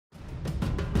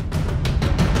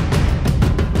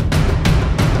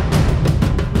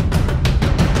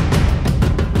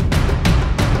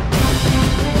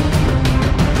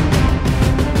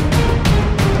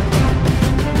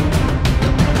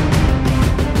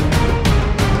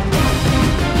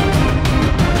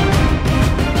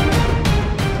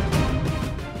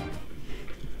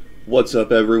What's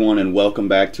up, everyone, and welcome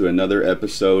back to another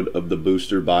episode of the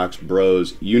Booster Box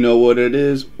Bros. You know what it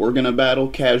is. We're going to battle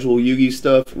casual Yu-Gi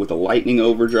stuff with a Lightning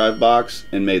Overdrive box,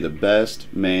 and may the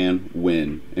best man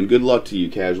win. And good luck to you,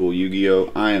 casual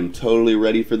Yu-Gi-Oh! I am totally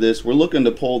ready for this. We're looking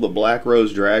to pull the Black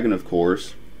Rose Dragon, of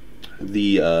course.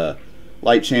 The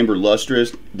Light Chamber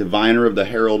Lustrous, Diviner of the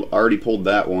Herald, already pulled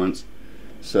that once.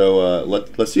 So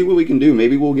let's see what we can do.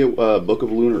 Maybe we'll get Book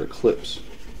of Lunar Eclipse.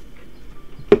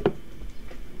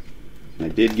 I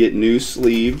did get new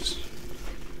sleeves,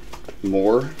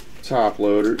 more top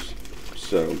loaders,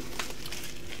 so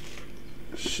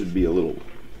it should be a little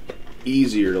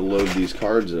easier to load these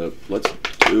cards up. Let's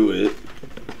do it.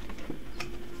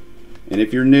 And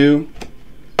if you're new,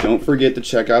 don't forget to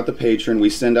check out the Patreon.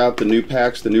 We send out the new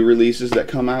packs, the new releases that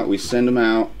come out. We send them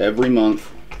out every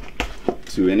month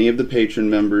to any of the Patreon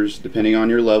members. Depending on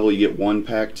your level, you get 1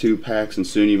 pack, 2 packs, and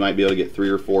soon you might be able to get 3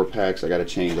 or 4 packs. I got to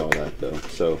change all that though.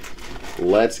 So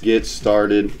let's get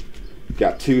started.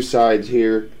 Got 2 sides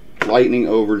here. Lightning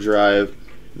Overdrive.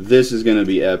 This is going to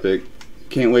be epic.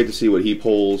 Can't wait to see what he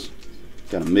pulls.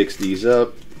 Got to mix these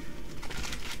up.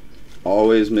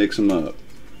 Always mix them up.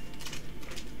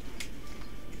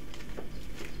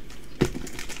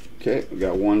 Okay, we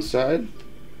got one side.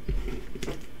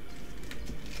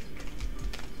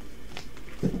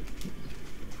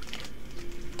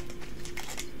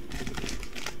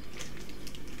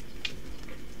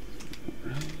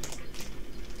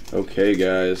 Okay,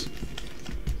 guys,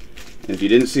 and if you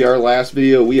didn't see our last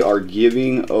video, we are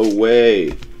giving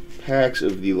away packs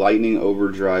of the Lightning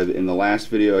Overdrive. In the last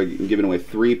video, I'm giving away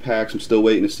 3 packs. I'm still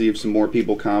waiting to see if some more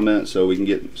people comment so we can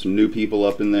get some new people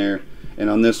up in there. And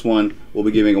on this one, we'll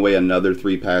be giving away another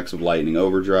 3 packs of Lightning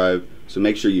Overdrive. So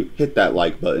make sure you hit that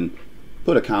like button,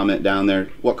 put a comment down there.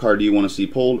 What card do you want to see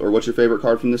pulled, or what's your favorite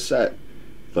card from this set?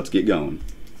 Let's get going.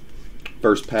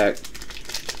 First pack.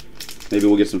 Maybe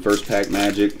we'll get some first pack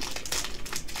magic.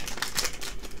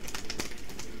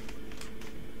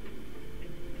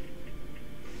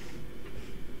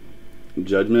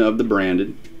 Judgment of the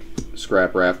Branded,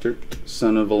 Scrap Raptor,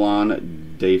 Son of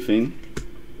Valon Dafing,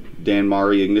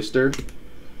 Danmari Ignister,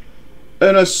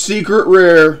 and a secret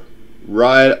rare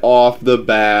right off the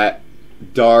bat,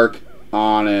 Dark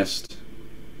Honest.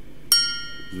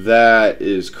 That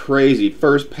is crazy.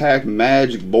 First pack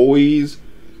magic, boys.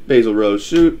 Basil Rose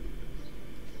Shoot,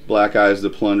 Black Eyes the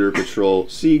Plunder Patrol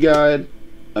Sea Guide,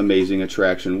 Amazing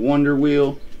Attraction Wonder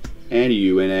Wheel, and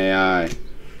UNAI.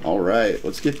 Alright,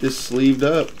 let's get this sleeved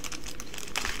up.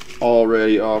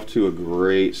 Already off to a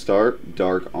great start.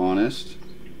 Dark Honest.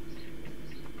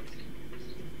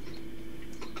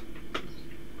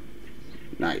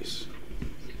 Nice.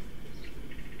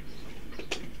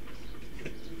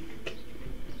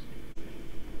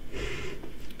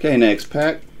 Okay, next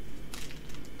pack.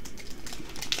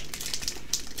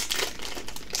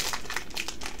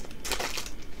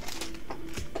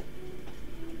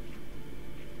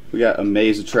 We got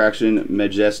Amaze Attraction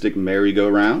Majestic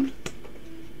Merry-Go-Round,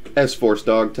 S-Force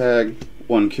Dog Tag,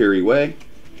 One Curie Way,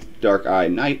 Dark Eye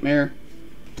Nightmare,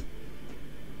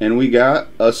 and we got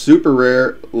a super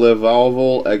rare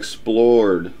Levalval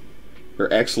Explored,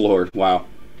 or X-Lord. Wow,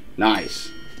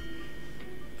 nice.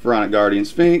 Pharaonic Guardian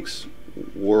Sphinx,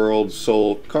 World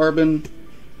Soul Carbon,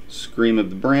 Scream of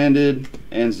the Branded,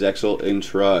 and Zexal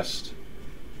Entrust.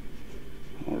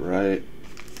 Alright.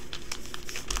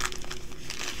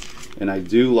 And I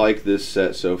do like this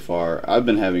set so far. I've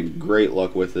been having great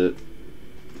luck with it.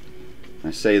 I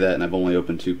say that, and I've only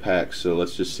opened 2 packs, so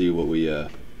let's just see what we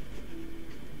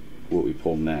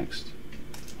pull next.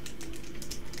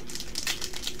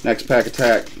 Next pack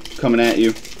attack coming at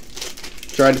you.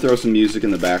 Tried to throw some music in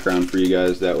the background for you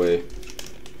guys, that way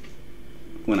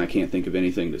when I can't think of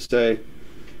anything to say,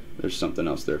 there's something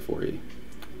else there for you.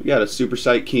 We got a Super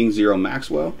Sight King Zero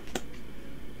Maxwell,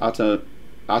 Ata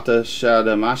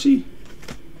Shadamashi,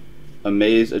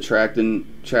 Amaze Attraction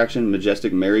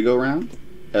Majestic Merry-Go-Round,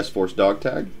 S-Force Dog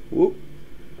Tag, whoop.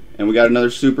 And we got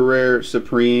another super rare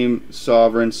Supreme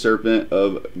Sovereign Serpent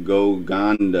of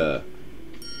Goganda.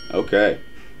 Okay,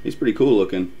 he's pretty cool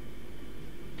looking.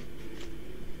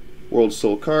 World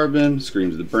Soul Carbon,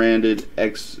 Screams of the Branded,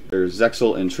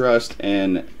 Zexal Entrust,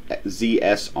 and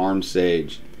ZS Arm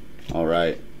Sage.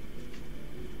 Alright.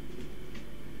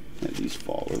 Let these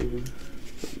fall over.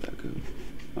 Back up.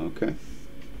 Okay.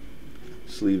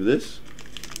 Sleeve this.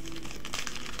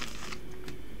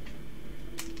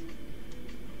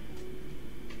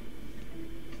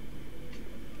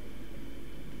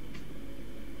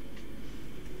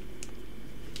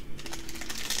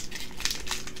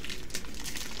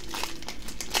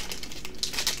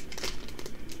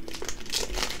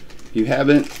 If you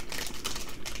haven't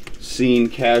seen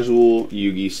casual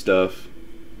Yugi stuff,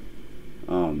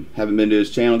 haven't been to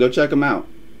his channel, go check him out.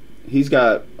 He's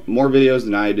got more videos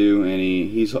than I do, and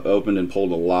he's opened and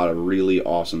pulled a lot of really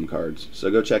awesome cards.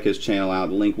 So go check his channel out.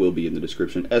 The link will be in the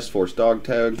description. S-Force Dog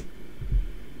Tag,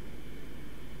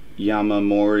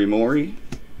 Yamamori Mori,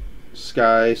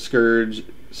 Sky Scourge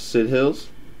Sid Hills,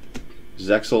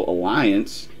 Zexal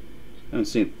Alliance. I haven't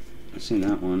seen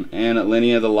that one. And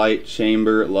Linnea the Light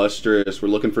Chamber Lustrous. We're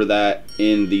looking for that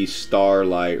in the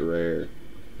Starlight Rare.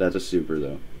 That's a super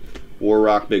though. War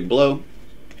Rock Big Blow,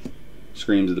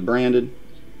 Screams of the Branded,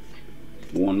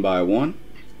 1x1,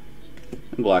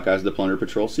 and Black Eyes the Plunder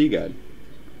Patrol Sea Guide.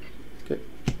 Okay.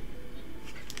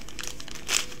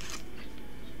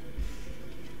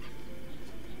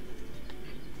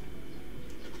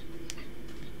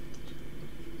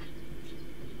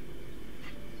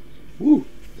 Woo!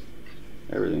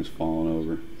 Everything's falling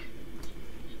over.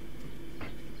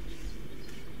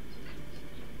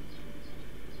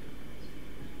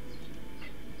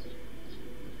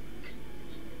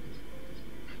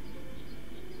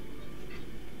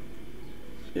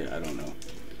 Yeah, I don't know.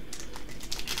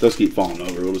 Those keep falling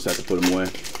over. We'll just have to put them away.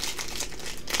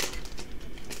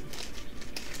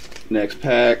 Next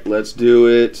pack. Let's do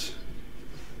it.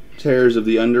 Terrors of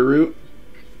the Underroot,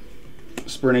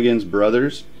 Sprinnigan's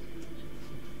Brothers,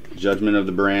 Judgment of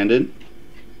the Branded,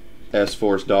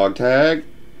 S-Force Dog Tag,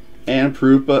 and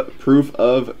Proof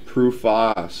of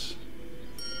Proofos.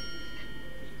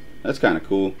 That's kind of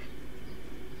cool.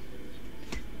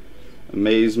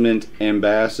 Amazement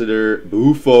Ambassador,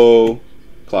 Bufo,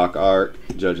 Clock Arc,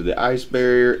 Judge of the Ice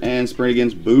Barrier, and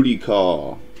Sprinnigan's Booty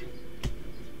Call.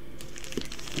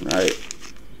 Right.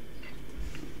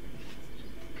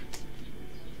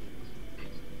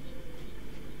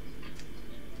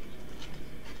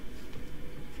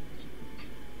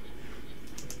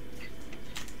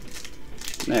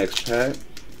 Next pack.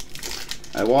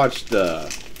 I watched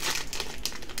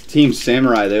Team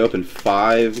Samurai. They opened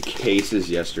 5 cases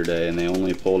yesterday, and they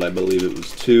only pulled, I believe it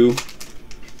was 2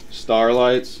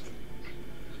 Starlights.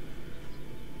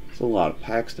 It's a lot of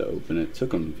packs to open. It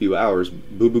took them a few hours.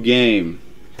 Boo Boo Game,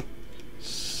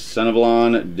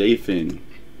 Sunavlon Dafin,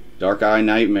 Dark Eye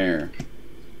Nightmare,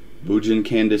 Bujin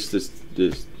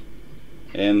Candice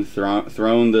and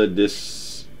Throne the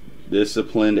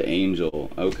Disciplined Angel.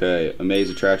 Okay, Amaze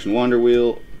Attraction Wonder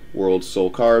Wheel, World Soul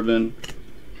Carbon,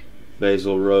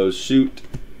 Basil Rose Shoot,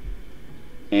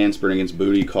 and Sprinnigan's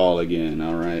Booty Call again.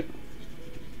 Alright.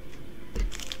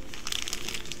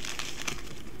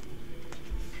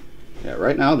 Yeah,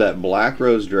 right now that Black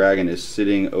Rose Dragon is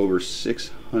sitting over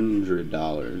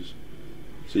 $600.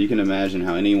 So you can imagine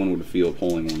how anyone would feel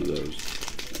pulling one of those.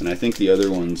 And I think the other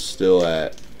one's still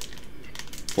at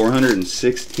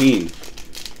 $416.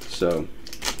 So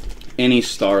any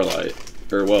Starlight,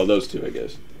 or well, those two, I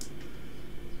guess.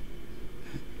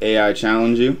 AI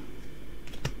Challenge You,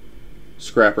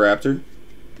 Scrap Raptor,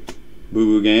 Boo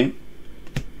Boo Game,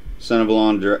 Son of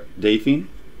Alon Dafine,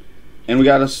 and we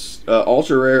got a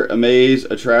ultra rare Amaze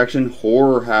Attraction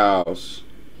Horror House.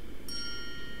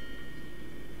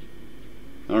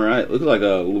 Alright, looks like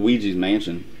a Luigi's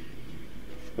Mansion.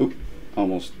 Oop,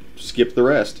 almost skipped the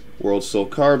rest. World Soul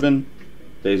Carbon,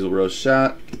 Basil Rose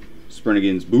Shot,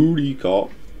 Sprinnigan's Booty Call,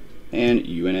 and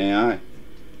UNAI.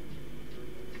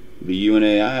 The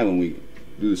UNAI when we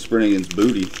do the Sprinnigan's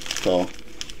Booty Call.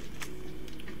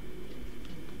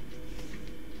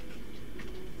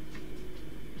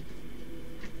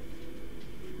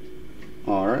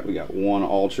 Alright, we got one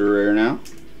ultra rare now.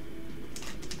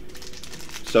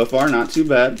 So far, not too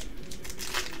bad.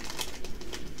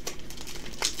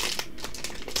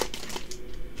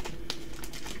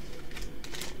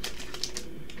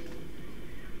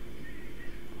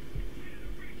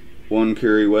 One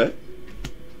Curry Wet,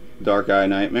 Dark Eye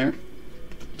Nightmare,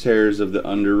 Terrors of the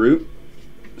Underroot,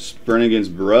 Sprinnigan's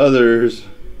Brothers,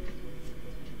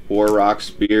 War Rock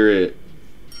Spirit,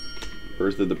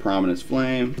 Birth of the Prominence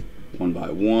Flame,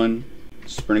 1x1,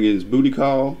 Sprinnigan's Booty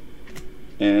Call,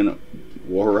 and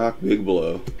War Rock Big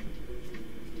Blow.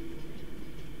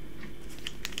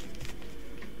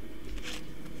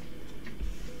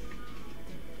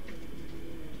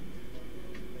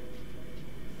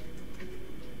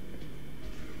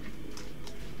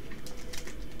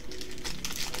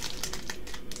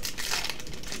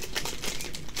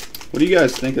 What do you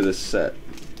guys think of this set?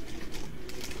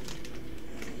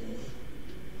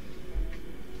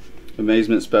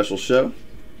 Amazement Special Show,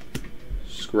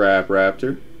 Scrap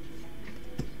Raptor,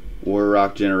 War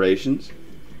Rock Generations,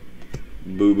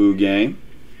 Boo Boo Game,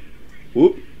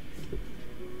 whoop,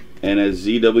 and a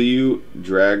ZW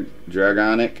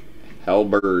Dragonic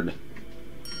Hellbird.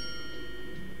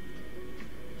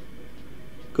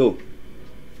 Cool.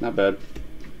 Not bad.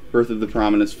 Birth of the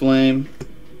Prominence Flame,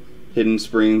 Hidden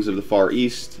Springs of the Far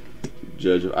East,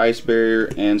 Judge of Ice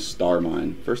Barrier, and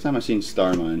Starmine. First time I've seen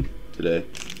Starmine today.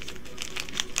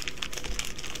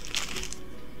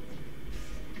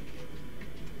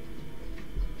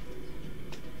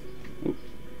 Oop.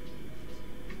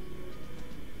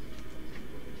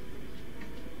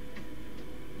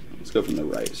 Let's go from the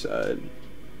right side.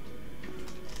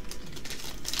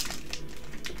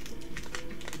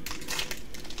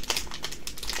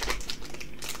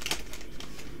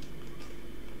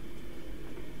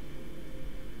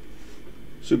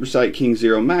 Super Sight King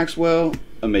Zero Maxwell,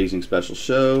 Amazing Special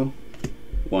Show,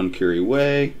 One Curie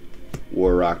Way,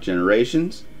 War Rock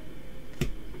Generations,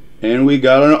 and we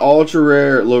got an ultra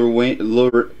rare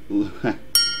whatever,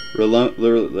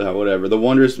 the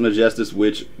Wondrous Majestic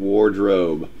Witch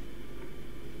Wardrobe.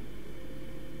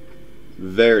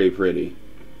 Very pretty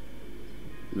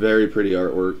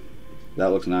artwork.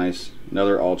 That looks nice.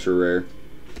 Another ultra rare.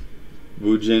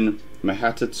 Bujin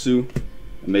Mahatatsu,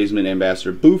 Amazement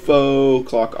Ambassador Bufo,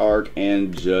 Clock Arc,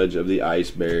 and Judge of the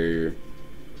Ice Barrier.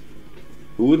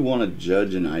 Who would want to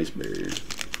judge an ice barrier?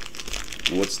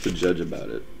 What's to judge about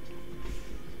it?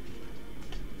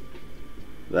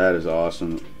 That is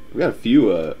awesome. We got a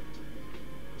few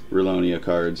Relonia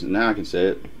cards. Now I can say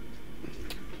it.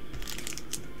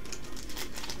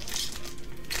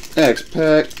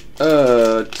 X-Pack,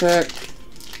 Tech.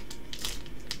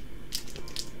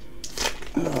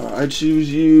 I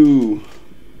choose you.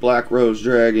 Black Rose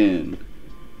Dragon,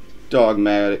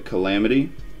 Dogmatic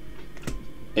Calamity,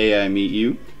 AI Meet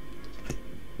You,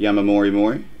 Yamamori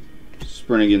Mori,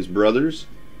 Sprinigan's Brothers,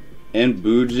 and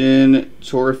Bujin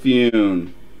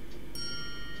Torfune.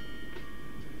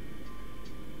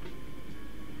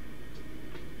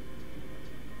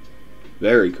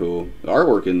 Very cool. The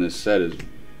artwork in this set is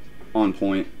on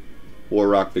point. War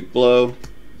Rock Big Blow,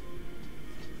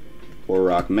 War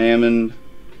Rock Mammon,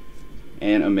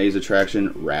 and Amaze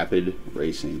Attraction Rapid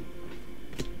Racing.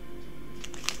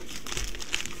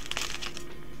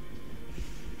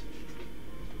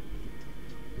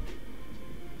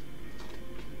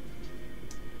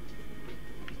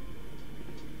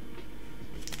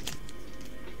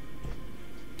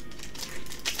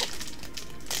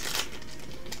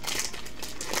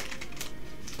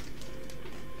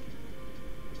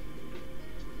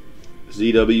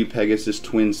 ZW Pegasus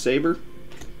Twin Saber,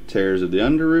 Terrors of the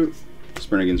Underroot,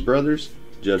 Sprinigan's Brothers,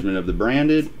 Judgment of the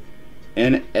Branded,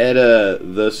 and Edda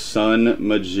the Sun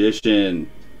Magician.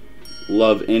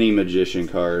 Love any magician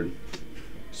card.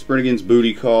 Sprinigan's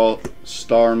Booty Call,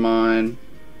 Starmine,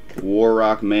 War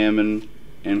Rock Mammon,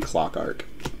 and Clock Arc.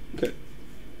 Okay.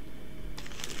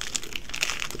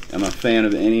 I'm a fan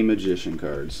of any magician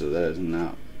cards, so that is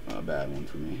not a bad one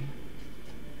for me.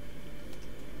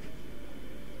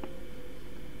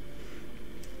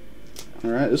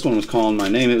 Alright, this one was calling my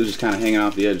name. It was just kind of hanging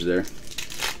off the edge there.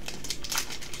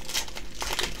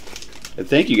 And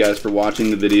thank you guys for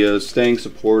watching the videos, staying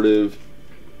supportive,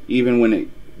 even when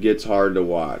it gets hard to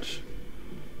watch.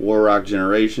 War Rock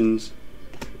Generations,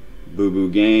 Boo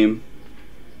Boo Game,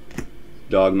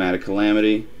 Dogmatic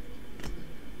Calamity,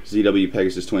 ZW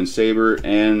Pegasus Twin Saber,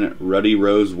 and Ruddy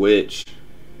Rose Witch.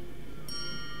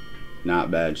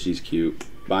 Not bad, she's cute.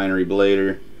 Binary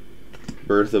Blader,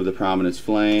 Birth of the Prominence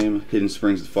Flame, Hidden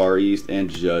Springs of the Far East, and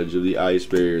Judge of the Ice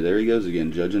Barrier. There he goes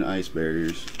again, judging ice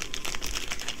barriers.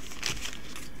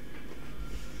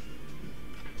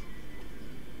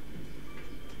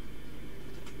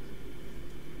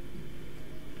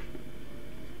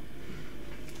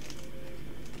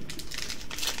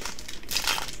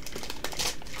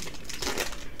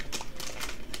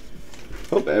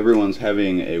 Hope everyone's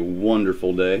having a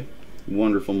wonderful day,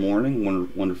 wonderful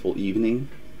morning, wonderful evening.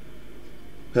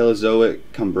 Paleozoic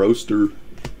Combroster,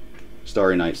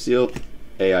 Starry Night Seal,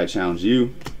 AI Challenge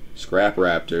U, Scrap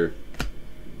Raptor,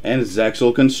 and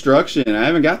Zexal Construction. I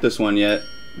haven't got this one yet.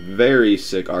 Very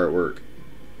sick artwork.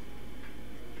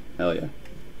 Hell yeah.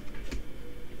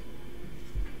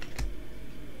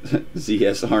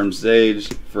 ZS Armed Sage,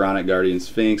 Pharaonic Guardian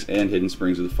Sphinx, and Hidden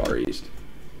Springs of the Far East.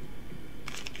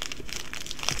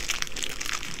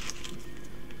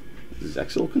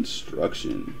 Zexal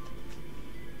Construction.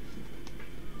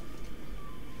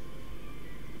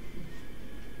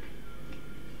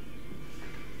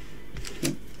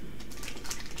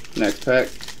 Next pack.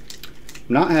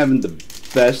 I'm not having the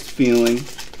best feeling,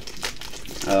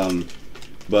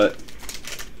 but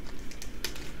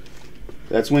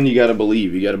that's when you gotta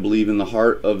believe. You gotta believe in the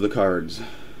heart of the cards.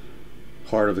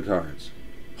 Heart of the cards.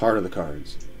 Heart of the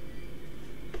cards.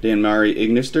 Dan Murray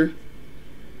Ignister.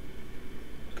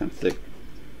 Kind of thick.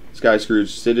 Sky Scrooge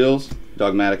Sidils,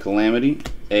 Dogmatic Calamity,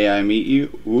 AI Meet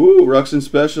You, ooh, Ruxin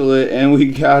Special, and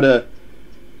we got a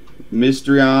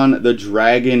Mystreon the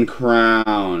Dragon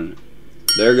Crown.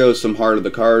 There goes some Heart of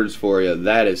the Cards for you.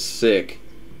 That is sick.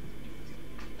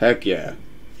 Heck yeah.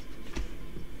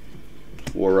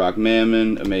 Warrock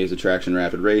Mammon, Amaze Attraction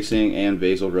Rapid Racing, and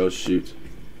Basil Rose Shoot.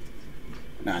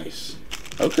 Nice.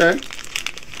 Okay.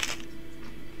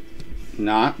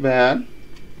 Not bad.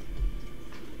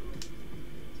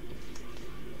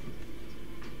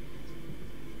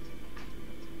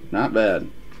 Not bad.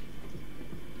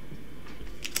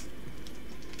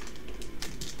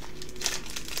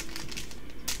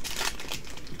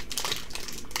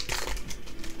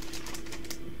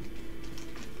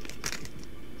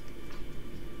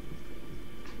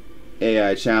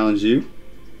 AI Challenge You,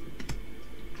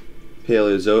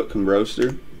 Paleozoic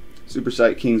Combroster, Super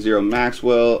Sight King Zero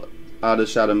Maxwell, Ada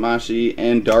Shadamashi,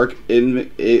 and Dark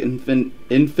Infant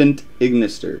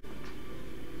Ignister.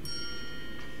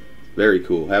 Very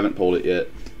cool. Haven't pulled it yet.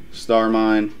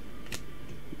 Starmine,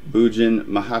 Bujin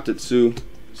Mahatetsu,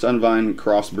 Sunvine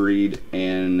Crossbreed,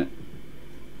 and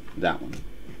that one.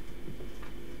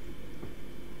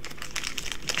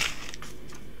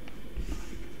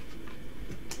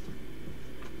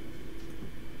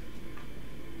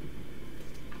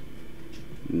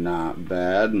 Not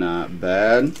bad, not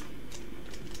bad.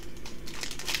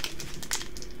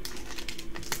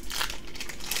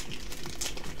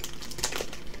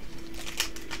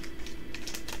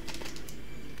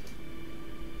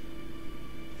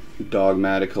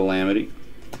 Dogmatic Calamity,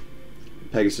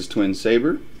 Pegasus Twin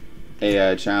Saber,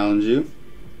 AI Challenge You,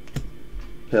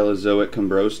 Paleozoic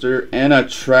Combroster, and a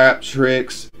Trap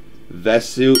Tricks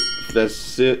Vesicula.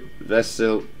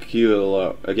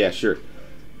 Yeah, sure.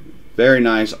 Very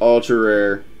nice, ultra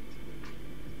rare.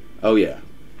 Oh yeah,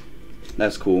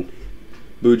 that's cool.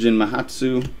 Bujin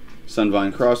Mahatsu,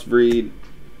 Sunvine Crossbreed,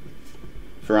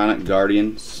 Pharaonic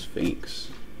Guardian Sphinx.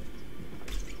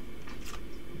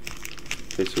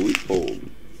 Okay, so we've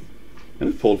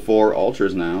pulled 4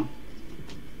 ultras now.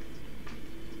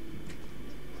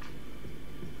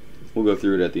 We'll go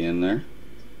through it at the end there.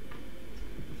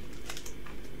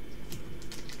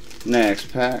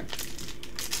 Next pack.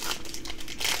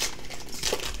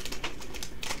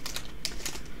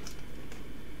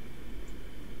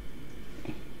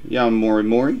 Yamamori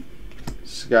Mori,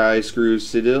 Sky Screws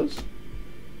Sidils,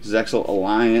 Zexal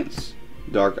Alliance,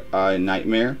 Dark Eye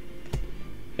Nightmare,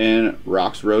 and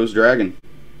Rox Rose Dragon.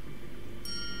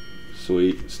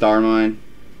 Sweet. Starmine,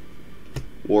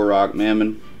 Warrock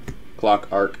Mammon, Clock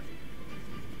Arc,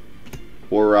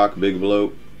 Warrock Big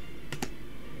Bloat.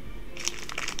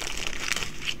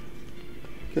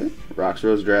 Okay, Rox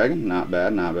Rose Dragon, not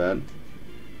bad, not bad.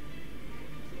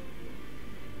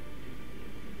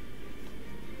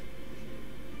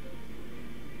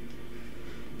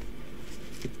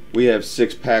 We have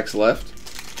 6 packs left.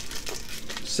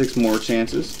 6 more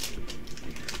chances.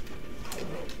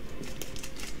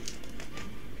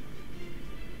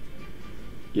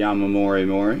 Yamamori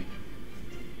Mori,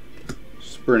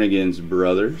 Sprinigan's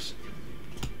Brothers,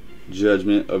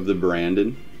 Judgment of the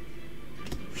Brandon,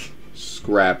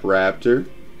 Scrap Raptor,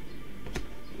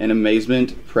 and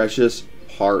Amazement Precious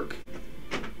Park.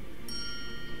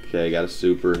 Okay, got a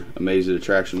super Amazing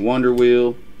Attraction Wonder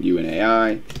Wheel,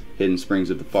 UNAI, Hidden Springs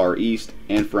of the Far East,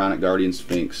 and Pharaonic Guardian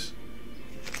Sphinx.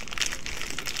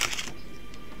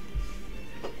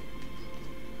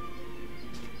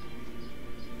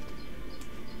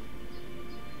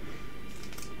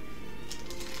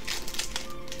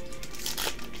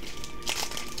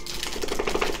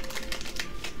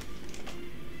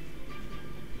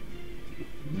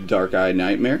 Dark Eye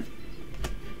Nightmare,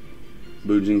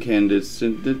 Bujin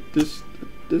Candice,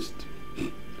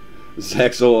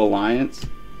 Zexal Alliance,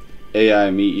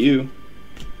 AI Meet You,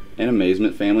 and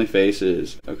Amazement Family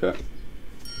Faces. Okay.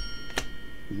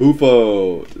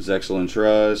 Bufo, Zexal and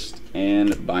Trust,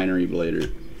 and Binary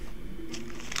Blader.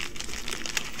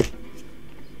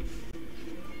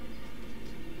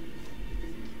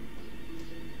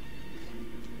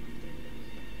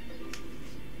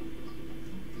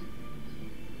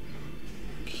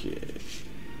 Okay.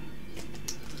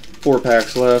 4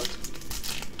 packs left.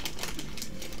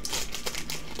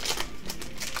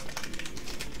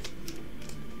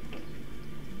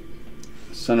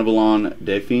 Son of Alon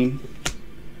Delphine,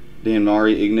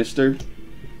 Danmari Ignister,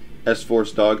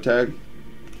 S-Force Dog Tag,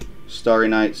 Starry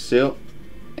Night Silk,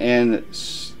 and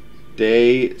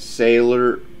Stay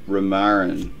Sailor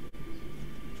Ramaran.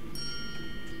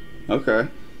 Okay,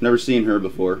 never seen her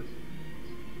before.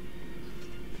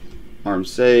 Armed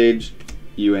Sage,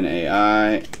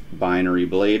 UNAI, Binary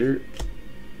Blader,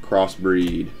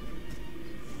 Crossbreed.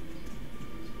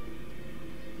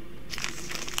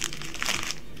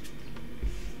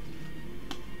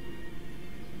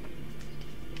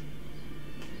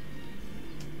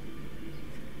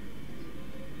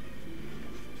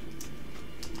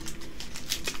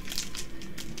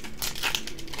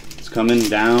 coming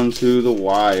down to the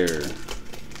wire.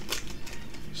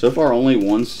 So far, only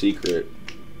one secret.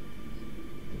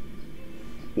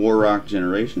 Warrock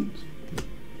Generations,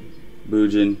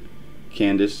 Bujin,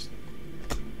 Candice,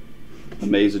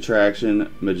 Amaze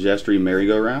Attraction, Majestry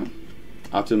Merry-Go-Round,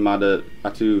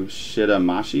 Atu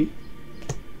Shidamashi,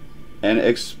 and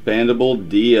Expandable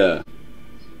Dia.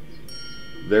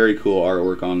 Very cool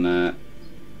artwork on that.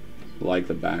 Like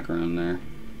the background there.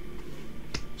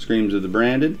 Screams of the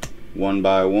Branded,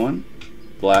 1x1,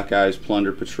 Black Eyes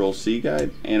Plunder Patrol Sea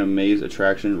Guide, and Amaze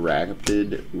Attraction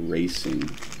Rapid Racing.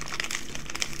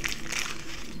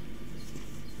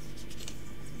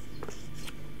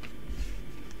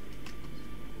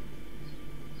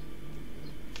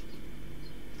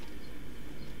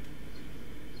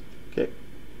 Okay.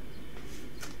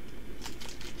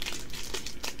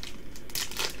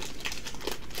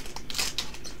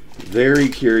 Very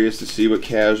curious to see what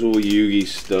Casual Yugi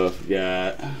stuff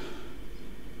got.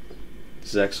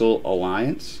 Zexal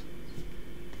Alliance,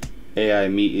 AI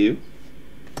Meet You,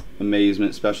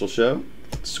 Amazement Special Show,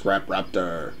 Scrap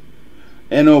Raptor,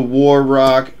 and a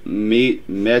Warrock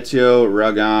Meteo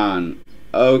Ragan.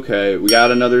 Okay, we got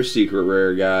another secret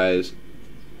rare, guys.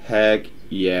 Heck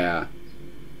yeah.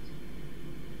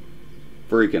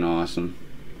 Freaking awesome.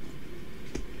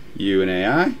 You and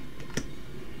AI.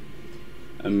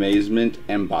 Amazement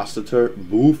Ambassador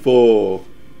Bufo.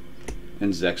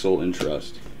 And Zexal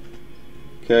Entrust.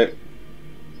 Okay.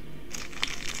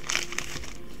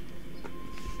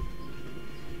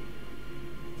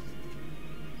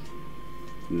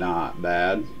 Not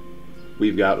bad.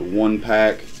 We've got one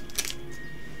pack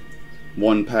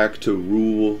to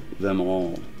rule them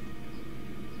all.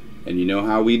 And you know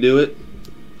how we do it?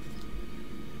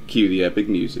 Cue the epic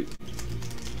music.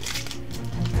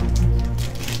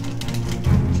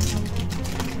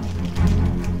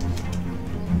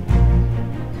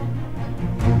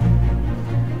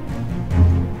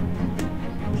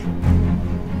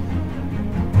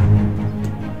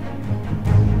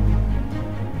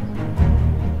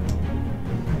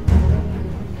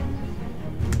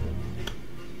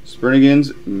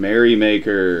 Sprinnigan's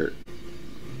Merrymaker.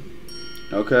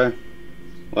 Okay.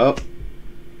 Well,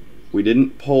 we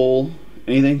didn't pull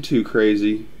anything too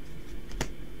crazy,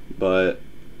 but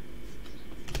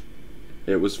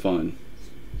it was fun.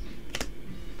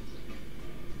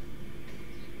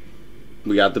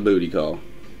 We got the booty call.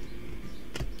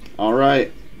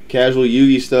 Alright. Casual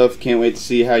Yugi stuff. Can't wait to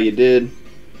see how you did.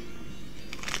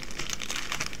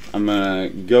 I'm gonna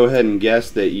go ahead and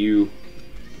guess that you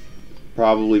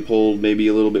probably pulled maybe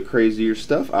a little bit crazier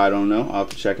stuff. I don't know. I'll have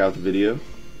to check out the video.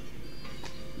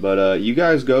 But you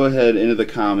guys go ahead into the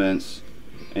comments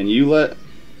and you let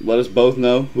us both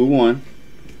know who won.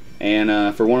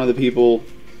 And for one of the people,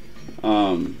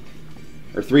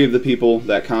 or three of the people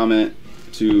that comment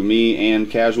to me and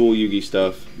Casual Yugi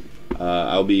stuff,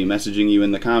 I'll be messaging you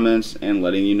in the comments and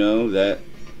letting you know that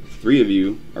 3 of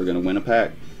you are going to win a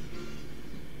pack.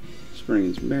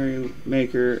 Springian's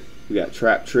Merrymaker. We got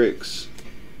Trap Tricks,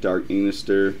 Dark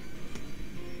Inister,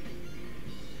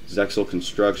 Zexal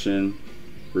Construction,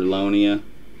 Relonia,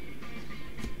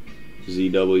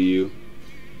 ZW,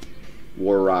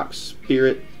 Warrock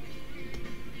Spirit,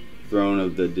 Throne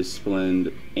of the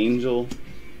Disciplined Angel,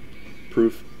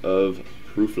 Proof of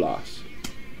Proof Loss,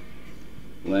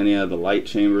 Lenia the Light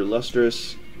Chamber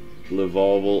Lustrous,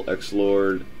 Levolval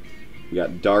X-Lord. We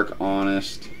got Dark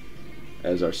Honest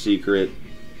as our secret,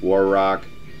 Warrock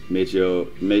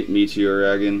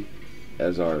Meteoragon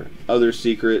as our other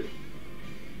secret,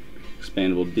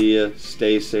 Expandable Dia,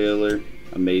 Stay Sailor,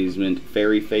 Amazement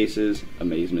Fairy Faces,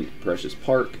 Amazement Precious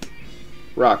Park,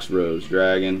 Rocks Rose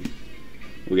Dragon.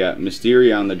 We got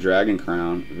Mysterion the Dragon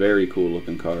Crown, very cool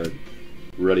looking card.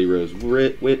 Ruddy Rose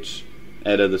Witch,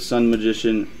 Edda the Sun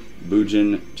Magician,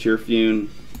 Bujin Tyrfune,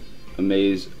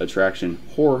 Amaze Attraction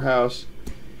Horror House,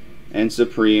 and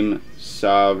Supreme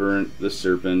Sovereign the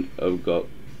Serpent of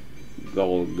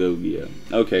Golgogia.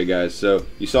 Okay guys, so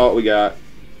you saw what we got.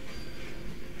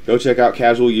 Go check out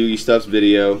Casual Yugi Stuff's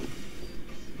video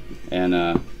and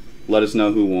let us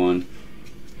know who won.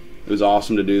 It was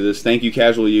awesome to do this. Thank you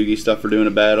Casual Yugi Stuff for doing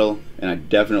a battle, and I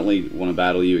definitely want to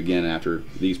battle you again after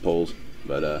these polls.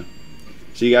 But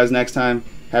see you guys next time.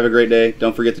 Have a great day.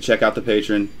 Don't forget to check out the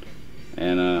Patreon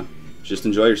and just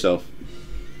enjoy yourself.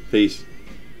 Peace.